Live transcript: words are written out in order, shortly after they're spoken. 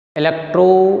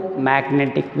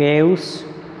Electromagnetic waves,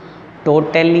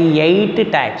 totally 8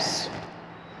 types,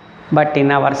 but in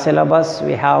our syllabus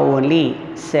we have only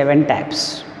 7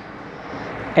 types.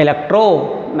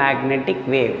 Electromagnetic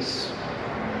waves.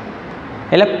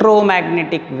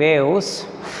 Electromagnetic waves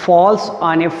falls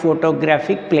on a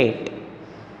photographic plate.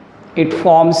 It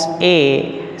forms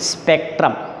a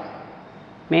spectrum,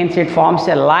 means it forms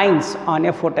a lines on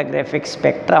a photographic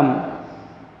spectrum.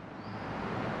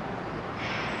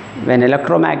 When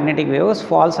electromagnetic waves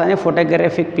falls on a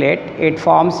photographic plate, it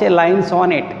forms a lines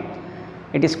on it.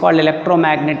 It is called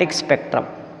electromagnetic spectrum.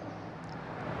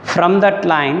 From that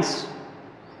lines,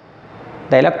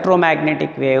 the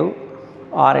electromagnetic wave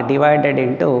are divided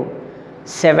into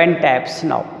 7 types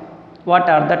now. What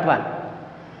are that one?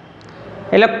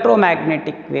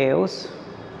 Electromagnetic waves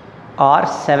are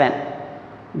 7.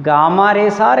 Gamma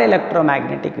rays are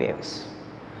electromagnetic waves.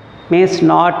 Means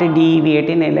not deviate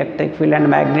in electric field and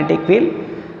magnetic field.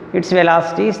 Its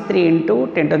velocity is 3 into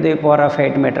 10 to the power of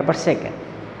 8 meter per second.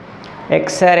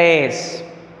 X-rays,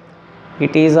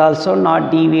 it is also not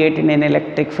deviate in an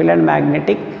electric field and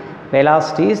magnetic.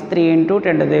 Velocity is 3 into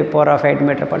 10 to the power of 8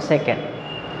 meter per second.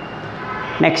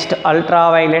 Next,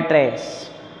 ultraviolet rays.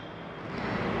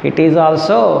 It is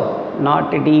also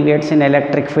not deviates in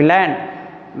electric field and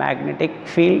magnetic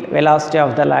field. Velocity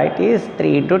of the light is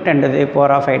 3 into 10 to the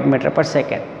power of 8 meter per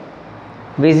second.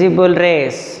 Visible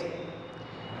rays.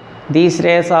 These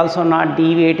rays also not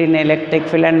deviate in electric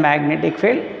field and magnetic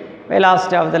field.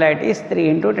 Velocity of the light is 3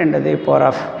 into 10 to the power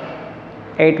of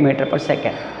 8 meter per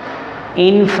second.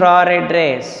 Infrared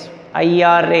rays,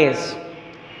 IR rays.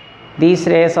 These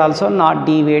rays also not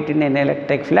deviate in an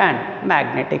electric field and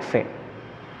magnetic field.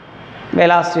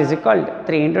 Velocity is equal to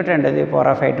 3 into 10 to the power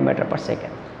of 8 meter per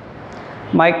second.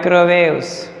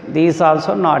 Microwaves, these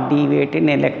also not deviate in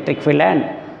electric field and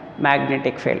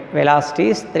magnetic field. Velocity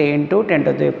is 3 into 10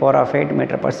 to the power of 8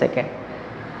 meter per second.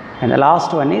 And the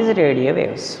last one is radio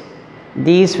waves.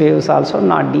 These waves also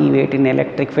not deviate in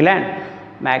electric field and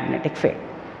magnetic field.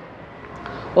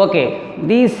 Okay,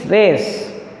 these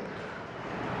rays,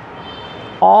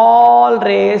 all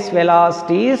rays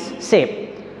velocity is same.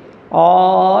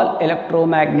 All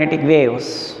electromagnetic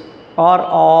waves or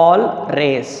all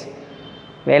rays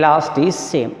velocity is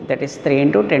same, that is 3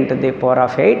 into 10 to the power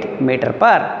of 8 meter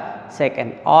per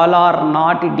second. All are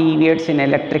not deviates in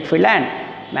electric field and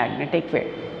magnetic field.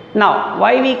 Now,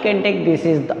 why we can take this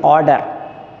is the order.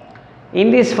 In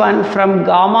this one, from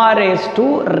gamma rays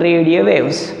to radio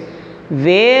waves,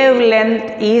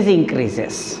 wavelength is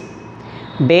increases.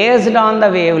 Based on the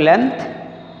wavelength,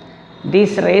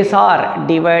 these rays are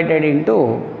divided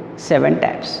into 7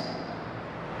 types.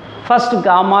 First,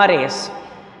 gamma rays.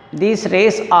 These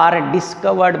rays are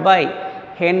discovered by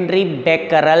Henry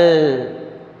Becquerel.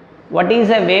 What is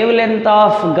the wavelength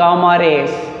of gamma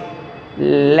rays?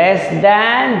 Less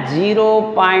than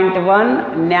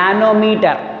 0.1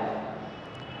 nanometer.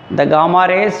 The gamma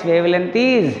rays wavelength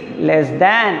is less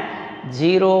than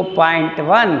 0.1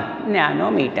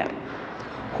 nanometer.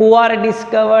 Who are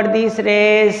discovered these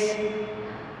rays?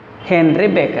 Henry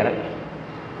Becquerel.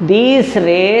 These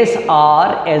rays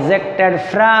are ejected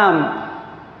from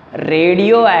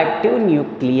radioactive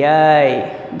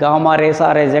nuclei. Gamma rays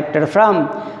are ejected from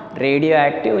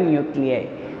radioactive nuclei.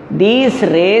 These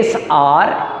rays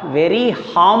are very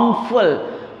harmful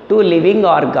to living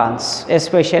organs,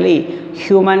 especially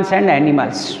humans and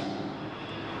animals.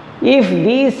 If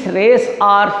these rays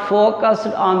are focused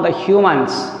on the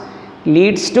humans,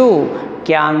 leads to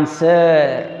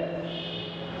cancer.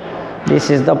 This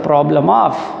is the problem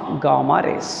of gamma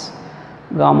rays.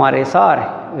 Gamma rays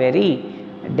are very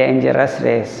dangerous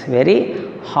rays, very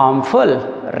harmful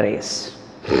rays.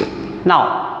 Now,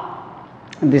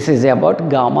 this is about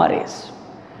gamma rays.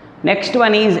 Next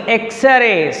one is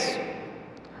X-rays.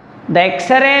 The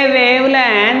X-ray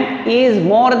wavelength is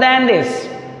more than this.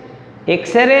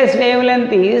 X-rays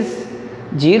wavelength is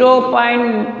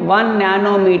 0.1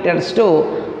 nanometers to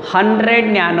 100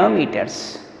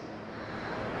 nanometers.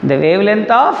 The wavelength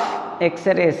of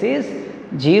X-rays is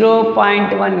 0.1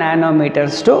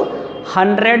 nanometers to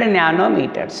 100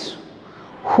 nanometers.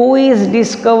 Who is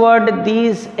discovered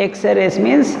these X-rays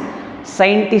means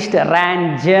scientist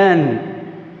Ranjan.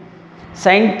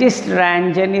 Scientist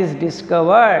Ranjan is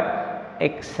discovered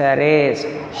X-rays.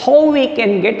 How we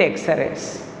can get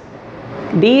X-rays?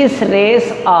 These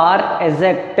rays are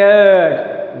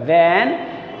ejected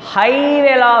when high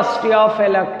velocity of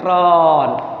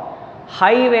electron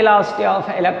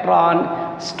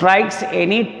strikes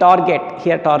any target.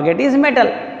 Here target is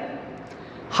metal.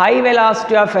 High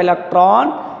velocity of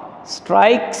electron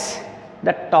strikes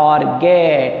the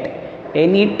target,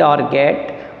 any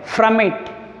target from it,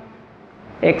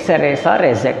 X-rays are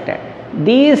ejected.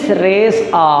 These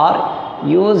rays are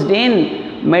used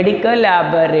in medical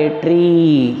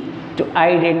laboratory to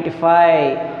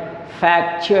identify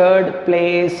fractured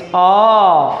place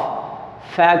of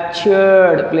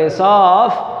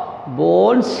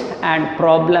bones and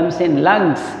problems in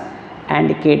lungs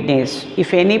and kidneys.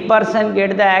 If any person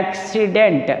get the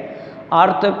accident,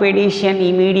 orthopedician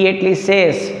immediately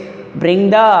says, bring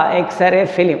the X-ray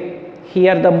film.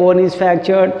 Here the bone is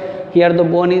fractured, here the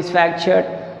bone is fractured.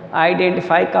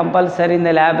 Identify compulsory in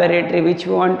the laboratory which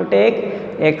we want to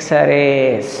take,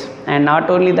 X-rays. And not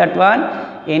only that one,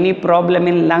 any problem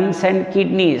in lungs and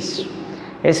kidneys,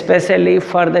 especially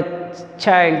for the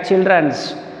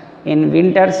children's, in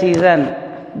winter season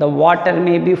the water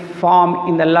may be formed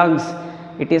in the lungs.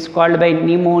 It is called by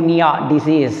pneumonia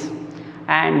disease,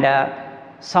 and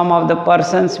some of the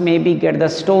persons maybe get the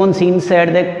stones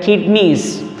inside the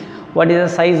kidneys. What is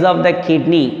the size of the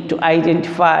kidney? To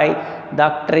identify,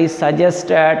 doctor is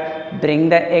suggested bring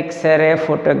the X-ray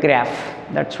photograph.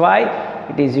 That's why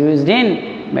it is used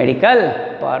in medical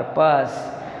purpose.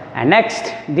 And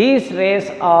next, these rays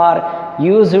are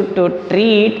used to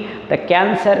treat the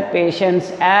cancer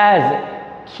patients as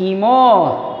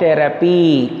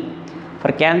chemotherapy.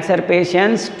 For cancer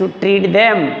patients, to treat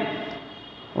them,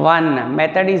 one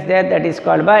method is there, that is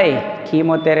called by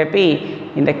chemotherapy.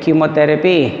 In the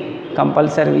chemotherapy,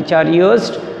 compulsory which are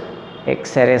used,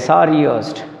 X-rays are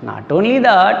used. Not only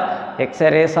that,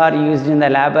 X-rays are used in the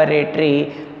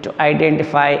laboratory to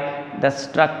identify the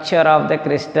structure of the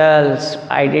crystals,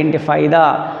 identify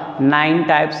the 9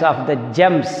 types of the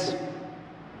gems.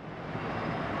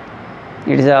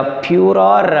 It is a pure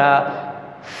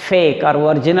or fake,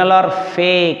 or original or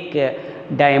fake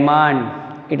diamond.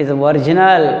 It is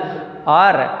original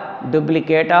or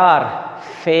duplicate or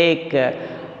fake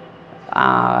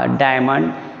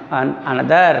diamond, and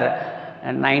another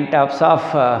 9 types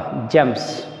of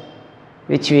gems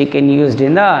which we can use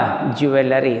in the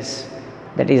jewelries,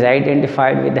 that is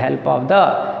identified with the help of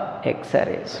the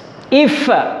X-rays. If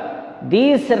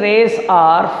these rays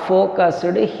are focused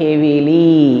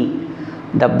heavily,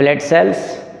 the blood cells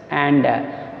and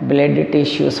blood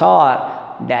tissues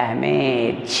are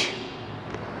damaged.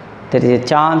 There is a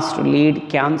chance to lead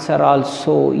cancer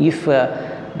also if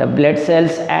the blood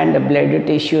cells and blood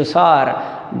tissues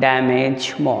are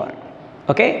damaged more.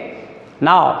 Okay.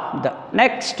 Now the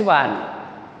next one,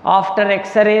 after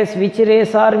X-rays, which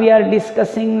rays are we are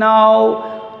discussing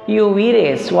now? UV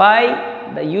rays.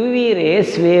 Why? The UV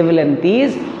rays wavelength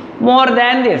is more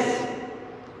than this.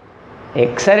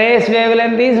 X-rays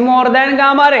wavelength is more than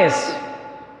gamma rays.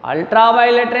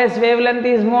 Ultraviolet rays wavelength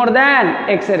is more than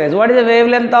X-rays. What is the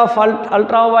wavelength of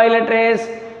ultraviolet rays?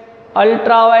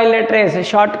 Ultraviolet rays, a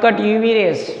shortcut UV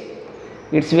rays.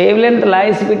 Its wavelength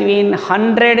lies between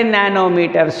 100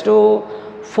 nanometers to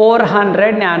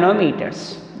 400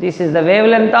 nanometers. This is the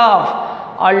wavelength of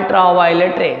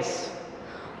ultraviolet rays.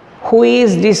 Who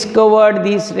is discovered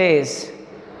these rays?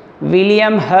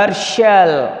 William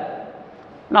Herschel.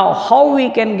 Now, how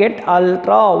we can get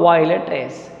ultraviolet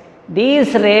rays?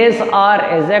 These rays are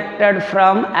ejected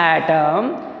from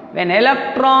atom when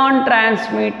electron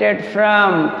transmitted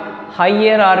from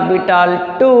higher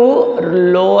orbital to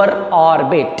lower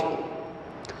orbit.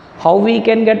 How we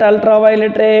can get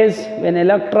ultraviolet rays? When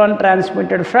electron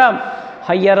transmitted from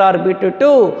higher orbit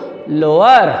to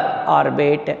lower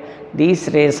orbit, these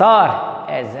rays are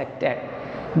ejected.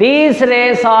 These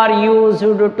rays are used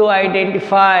to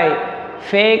identify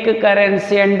fake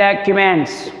currency and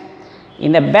documents.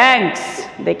 In the banks,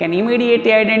 they can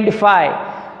immediately identify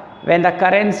when the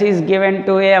currency is given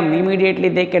to them, immediately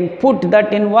they can put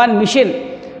that in one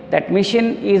machine. That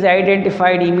machine is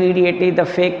identified immediately the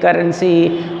fake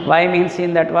currency. Why? Means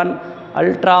in that one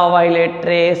ultraviolet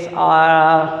rays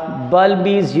or bulb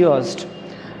is used.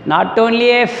 Not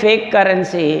only a fake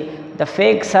currency, the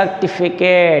fake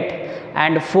certificate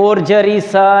and forgery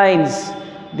signs,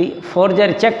 the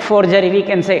forgery, check forgery we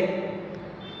can say,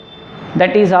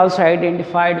 that is also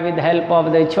identified with the help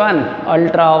of the which one?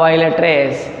 Ultraviolet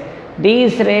rays.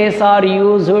 These rays are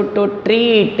used to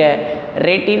treat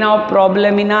retina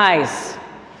problem in eyes.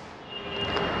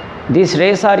 These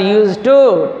rays are used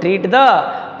to treat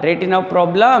the retina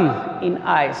problem in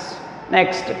eyes.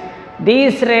 Next,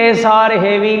 these rays are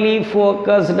heavily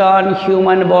focused on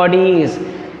human bodies,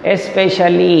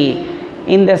 especially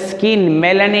in the skin.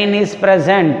 Melanin is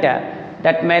present.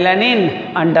 That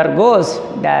melanin undergoes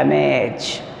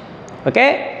damage.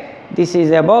 Okay, this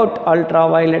is about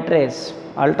ultraviolet rays.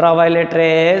 Ultraviolet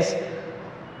rays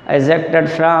ejected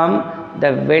from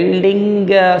the welding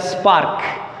spark.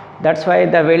 That's why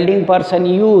the welding person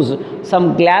used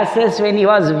some glasses when he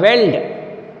was weld.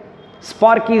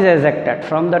 Spark is ejected.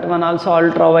 From that one also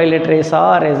ultraviolet rays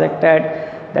are ejected.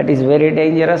 That is very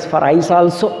dangerous for eyes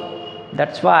also.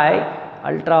 That's why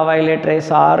ultraviolet rays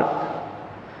are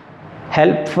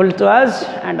helpful to us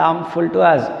and harmful to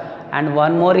us. And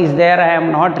one more is there, I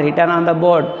am not written on the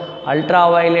board.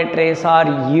 Ultraviolet rays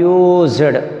are used.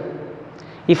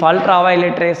 If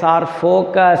ultraviolet rays are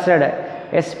focused,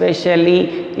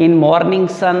 especially in morning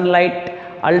sunlight,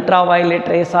 ultraviolet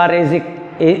rays are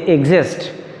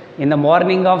exist. In the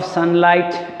morning of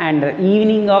sunlight and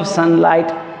evening of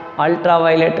sunlight,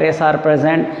 ultraviolet rays are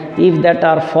present. If that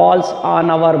are falls on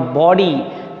our body,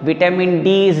 vitamin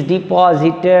D is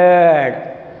deposited.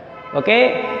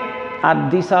 Okay,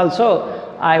 this also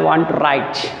I want to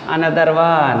write. Another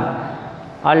one,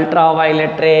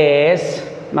 ultraviolet rays.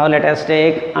 Now let us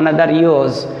take another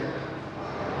use.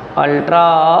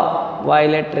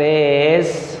 Ultraviolet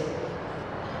rays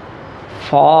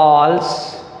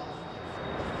falls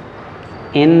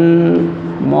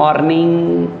in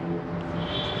morning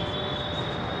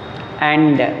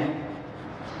and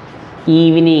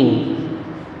evening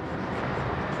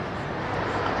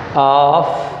of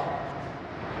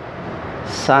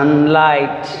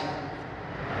sunlight,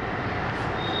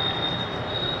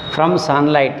 from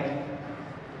sunlight,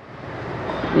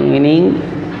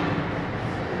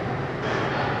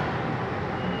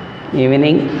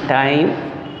 evening time,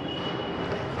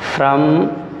 from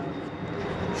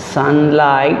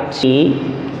sunlight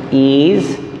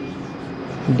is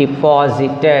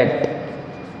deposited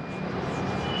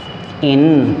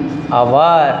in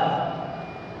our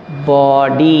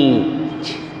body,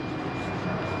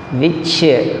 which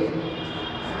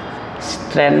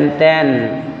strengthen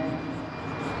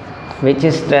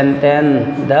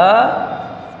the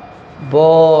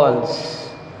bones.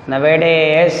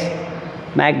 Nowadays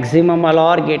maximum all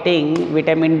are getting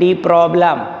vitamin D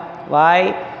problem.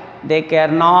 Why? They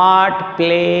cannot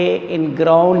play in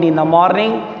ground in the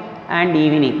morning and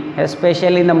evening,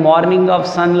 especially in the morning of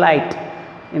sunlight.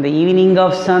 In the evening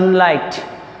of sunlight,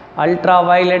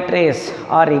 ultraviolet rays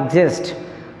are exist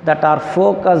that are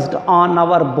focused on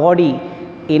our body.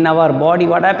 In our body,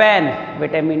 what happen?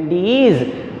 Vitamin D is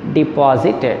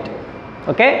deposited.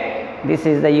 Okay, this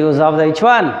is the use of the which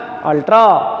one?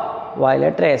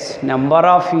 Ultraviolet rays. Number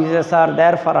of uses are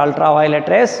there for ultraviolet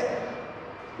rays.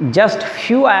 Just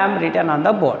few I am written on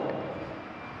the board.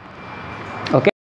 Okay.